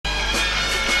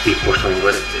I poštovani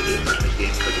gledatelji,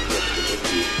 kad je prošlo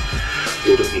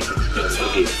i udrugi, kako se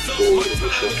kaže,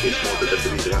 drugi šokej smo od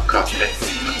televizora K15,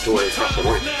 a to je Hustlye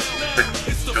Loyalty Disrespect,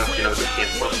 časti nam za tijem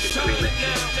posljednji prvi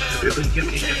meč, su trebali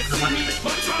jaki na manjine,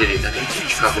 jer je da neće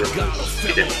Chicago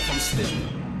idemo.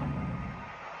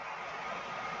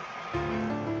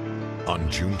 On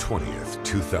June 20th,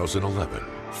 2011,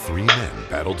 three men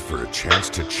battled for a chance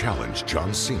to challenge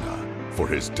John Cena for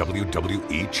his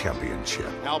WWE Championship.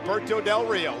 Alberto Del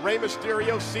Rio, Rey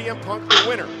Mysterio, CM Punk, the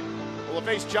winner, will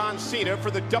face John Cena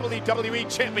for the WWE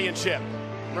Championship.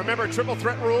 Remember, triple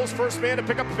threat rules, first man to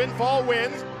pick up pinfall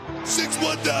wins.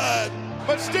 6-1 died.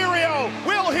 Mysterio,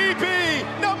 will he be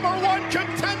 #1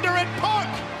 contender at Punk?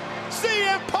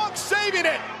 CM Punk saving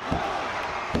it.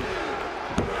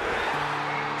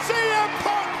 CM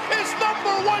Punk is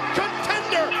 #1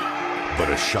 contender. But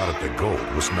a shot at the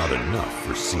gold was not enough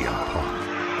for CM Punk.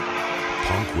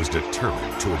 Punk was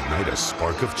determined to ignite a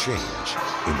spark of change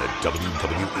in the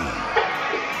WWE.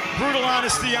 Brutal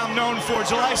honesty I'm known for.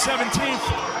 July 17th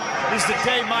is the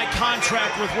day my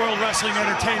contract with World Wrestling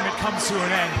Entertainment comes to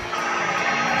an end.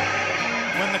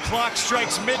 When the clock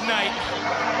strikes midnight,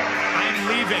 I'm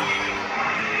leaving.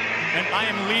 And I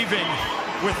am leaving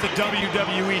with the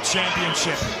WWE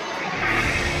Championship.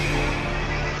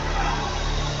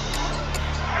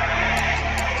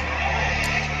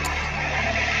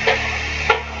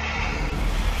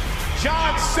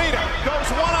 John Cena goes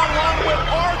one-on-one with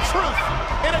R-Truth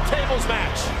in a tables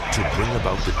match. To bring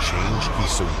about the change he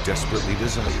so desperately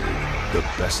desired, the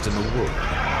best in the world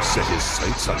set his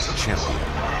sights on the champion.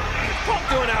 Punk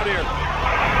doing out here?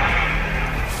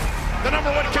 The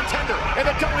 #1 contender and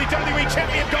the WWE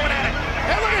Champion going at it.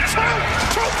 And look at Truth!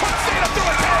 Truth puts Cena through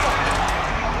a table!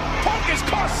 Punk has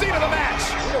cost Cena the match!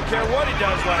 We don't care what he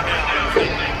does right now.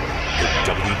 The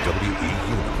WWE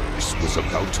Universe was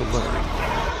about to learn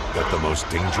that the most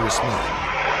dangerous men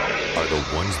are the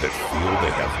ones that feel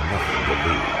they have nothing to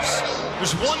lose.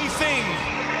 There's one thing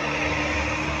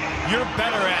you're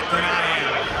better at than I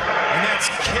am, and that's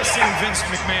kissing Vince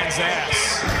McMahon's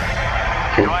ass.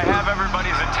 Do I have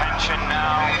everybody's attention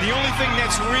now? The only thing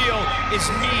that's real is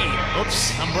me. Oops,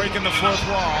 I'm breaking the fourth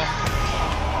wall.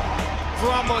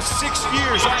 For almost 6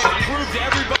 years, I have proved to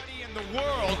everybody in the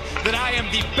world that I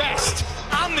am the best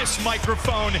on this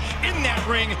microphone, in that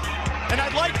ring, and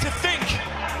I'd like to think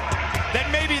that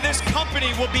maybe this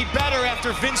company will be better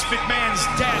after Vince McMahon's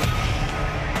death.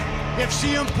 If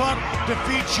CM Punk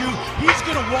defeats you, he's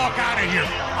gonna walk out of here.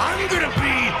 I'm gonna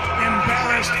be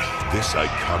embarrassed. This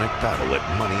iconic battle at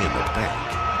Money in the Bank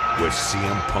was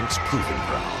CM Punk's proving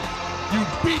ground. You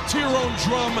beat to your own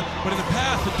drum, but in the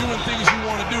path of doing things you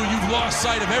want to do, you've lost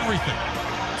sight of everything.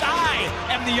 I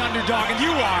am the underdog, and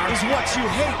you are is what you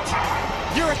hate.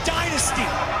 You're a dynasty.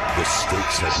 The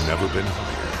stakes have never been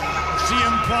higher.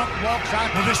 CM Punk walks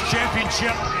out with this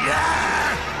championship. Yeah!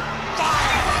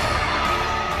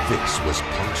 This was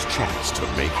Punk's chance to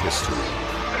make history.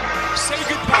 Say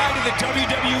goodbye to the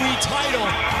WWE title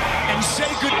and say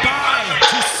goodbye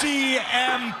to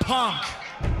CM Punk.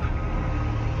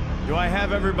 Do I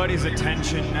have everybody's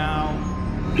attention now?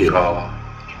 Ja.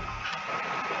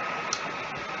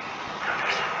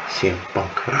 CM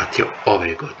Punk vratio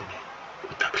ove godine u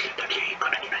WWE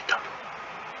konečnoj tamo.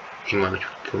 Ima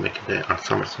međutim neki da je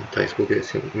SummerSlam taj izgubio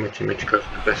se, imaće meč kaže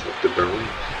na Best of the Berlin.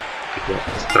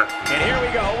 And here we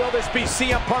go. Will this be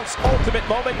CM Punk's ultimate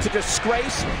moment to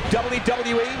disgrace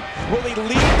WWE? Will he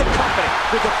lead the company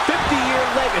with a 50-year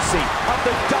legacy of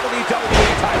the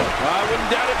WWE title? I wouldn't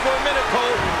doubt it for a minute,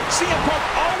 Cole. CM Punk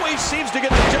always seems to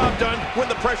get the job done when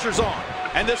the pressure's on.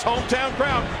 And this hometown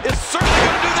crowd is certainly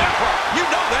going to do their part. You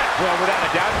know that. Well, without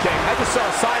a doubt, King. I just saw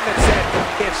a sign that said,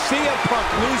 if CM Punk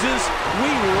loses,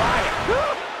 we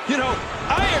riot. You know,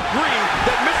 I agree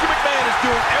that Mr. McMahon is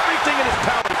doing everything in his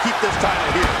power to keep this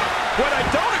title here. What I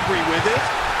don't agree with is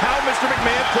how Mr.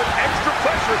 McMahon put extra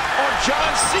pressure on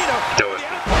John Cena. Do it.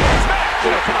 You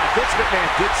know, come on, Vince McMahon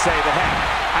did say that, hey,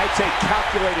 I take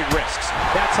calculated risks.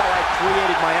 That's how I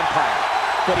created my empire.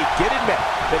 But he did admit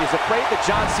that he's afraid that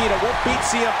John Cena won't beat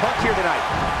CM Punk here tonight.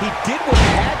 He did what he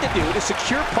had to do to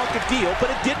secure Punk a deal, but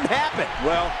it didn't happen.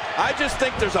 Well, I just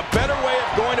think there's a better way of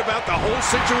going about the whole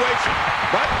situation.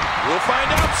 But we'll find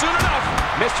out soon enough.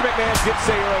 Mr. McMahon did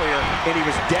say earlier, and he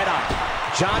was dead on.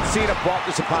 John Cena brought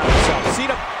this upon himself.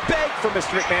 Cena begged for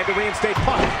Mr. McMahon to reinstate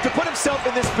Punk, to put himself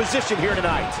in this position here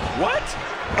tonight. What?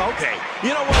 Okay,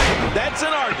 you know what? That's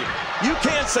an argument. You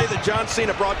can't say that John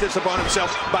Cena brought this upon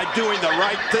himself by doing the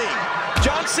right thing.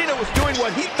 John Cena was doing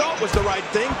what he thought was the right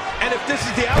thing, and if this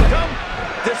is the outcome,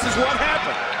 this is what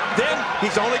happened. Then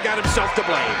he's only got himself to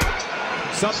blame.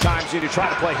 sometimes when you try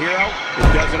to play hero,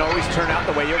 it doesn't always turn out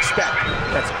the way you expect.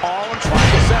 That's all I'm trying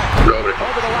to say.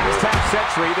 Over the last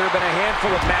half-century, there have been a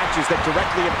handful of matches that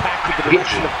directly impacted the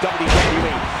direction of WWE.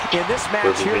 In this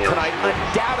match here tonight,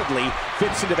 undoubtedly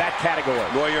fits into that category.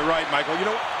 Boy, you're right, Michael. You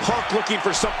know what? Punk looking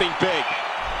for something big.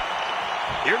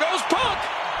 Here goes Punk.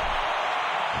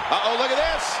 Uh-oh, look at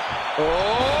this.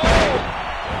 Oh!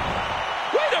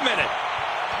 Wait a minute.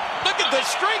 Look at the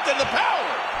strength and the power.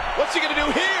 What's he going to do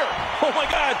here? Oh, my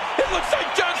God. It looks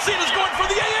like John Cena's going for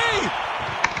the AA.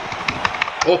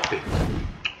 Opet.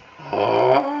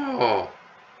 Oh.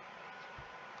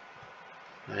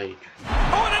 Hey.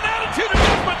 Oh, and an attitude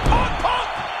adjustment on Punk.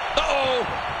 Uh-oh.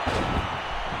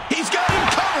 He's got him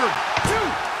covered.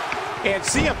 And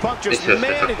CM Punk just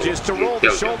manages to roll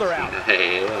the shoulder out.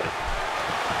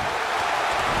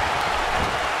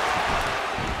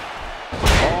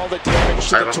 All the damage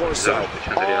to the torso,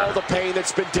 all the pain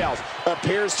that's been dealt,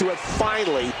 appears to have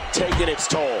finally taken its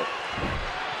toll.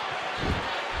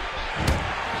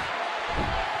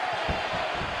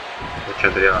 I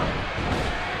don't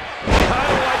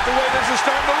like the way this is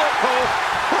starting to look, Cole.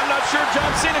 I'm not sure John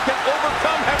Cena can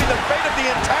overcome having the fate of the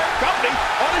entire company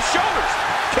on his shoulders.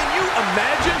 Can you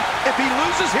imagine if he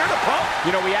loses here to Punk?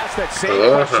 You know, we asked that same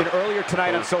question earlier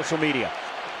tonight on social media.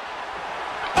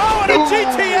 Oh, and a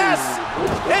GTS!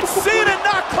 And Cena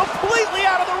knocked completely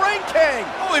out of the ring, King!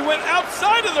 Oh, he went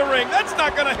outside of the ring. That's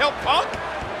not going to help Punk.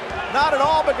 Not at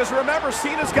all, because remember,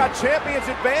 Cena's got champion's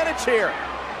advantage here.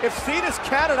 If Cena's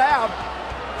counted out,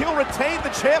 he'll retain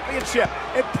the championship,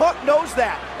 and Punk knows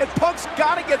that. And Punk's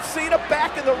got to get Cena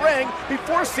back in the ring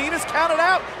before Cena's counted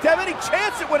out to have any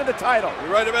chance at winning the title.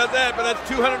 You're right about that, but that's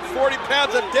 240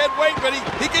 pounds of dead weight, but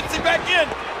he gets him back in.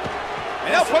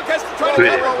 And now Punk has to try to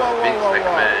cover.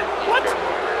 What?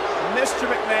 Mr.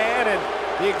 McMahon and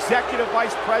the Executive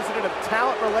Vice President of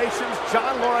Talent Relations,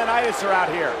 John Laurinaitis, are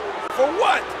out here. For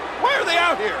what? Why are they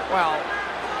out here? Well,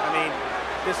 I mean,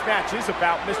 this match is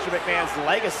about Mr. McMahon's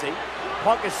legacy.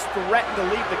 Punk has threatened to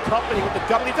leave the company with the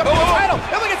WWE title.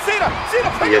 And look at Cena. Cena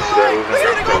picking the leg.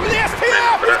 Cena going for the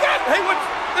STF. Hey, what?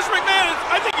 Mr. McMahon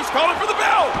I think he's calling for the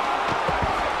bell.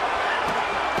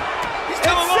 He's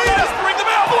telling Laurinaitis to ring the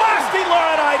bell. Blasting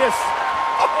Laurinaitis.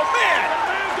 Oh, man.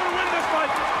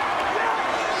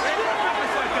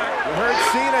 You heard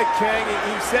Cena, King.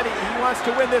 He said he wants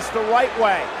to win this the right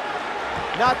way,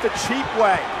 not the cheap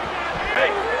way.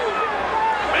 Hey.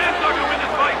 Man's not going to win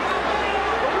this fight.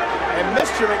 And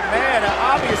Mr. McMahon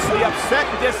obviously upset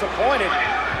and disappointed.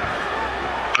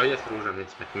 A jest różem,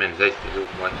 więc McMahon zaiste z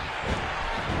úvod.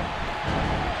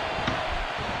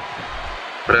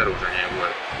 Prerušenie u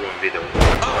ovom videu.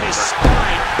 Oh, his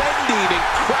spine bending and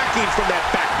cracking from that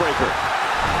backbreaker.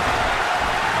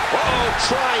 Uh-oh,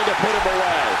 trying to put him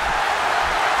away.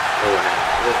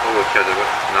 Ovo će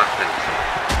završiti naknadno.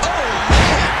 Oh,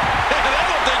 man!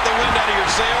 That'll take the wind out of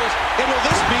your sails. And will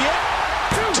this be it?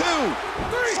 2,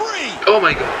 3. Oh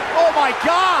my God! Oh my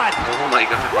God! Oh my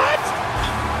God! What?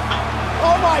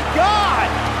 Oh my God!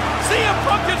 CM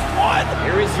Punk has won!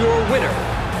 Here is your winner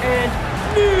and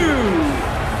new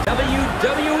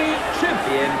WWE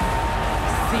Champion,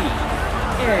 CM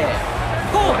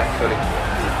Punk.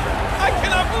 I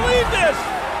cannot believe this!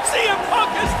 CM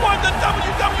Punk has won the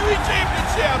WWE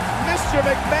Championship! Mr.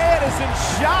 McMahon is in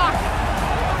shock.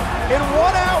 In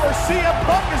 1 hour, CM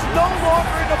Punk is no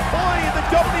longer an employee of the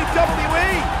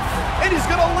WWE, and he's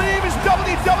going to leave as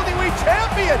WWE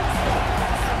Champion.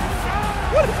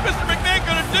 What is Mr. McMahon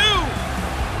going to do?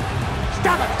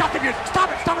 Stop it! Stop the music!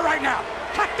 Stop it! Stop it right now!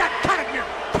 Cut that! Cut it!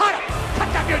 Cut it! Cut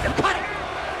that music! Cut it!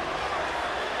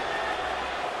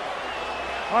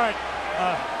 All right.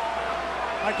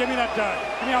 Give me that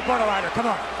Alberto Rider. Come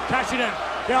on. Cash it in.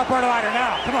 Get Alberto Rider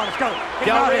now. Come on, let's go.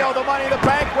 Del Rio, the Money in the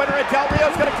Bank winner, and Del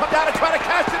Rio's going to come down and try to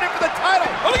cash it in for the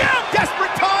title. Oh, look out!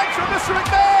 Desperate times for Mr.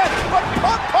 McMahon, but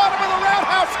Punk caught him with a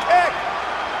roundhouse kick.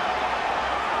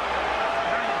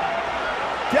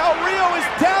 Del Rio is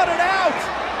down and out.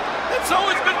 And so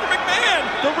is Mr. McMahon.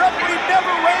 The referee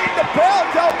never rang the bell.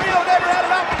 Del Rio never had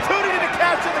an opportunity to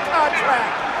cash in the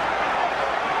contract.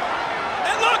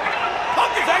 And look,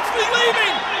 Punk is actually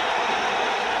leaving.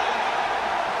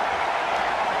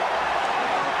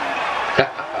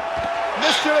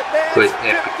 Mr. McMahon's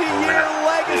 50-year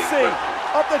legacy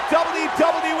of the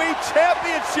WWE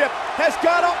Championship has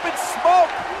gone up in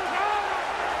smoke.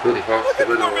 Look at poor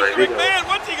Mr. McMahon.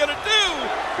 What's he going to do?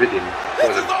 Vidim.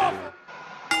 This is awful.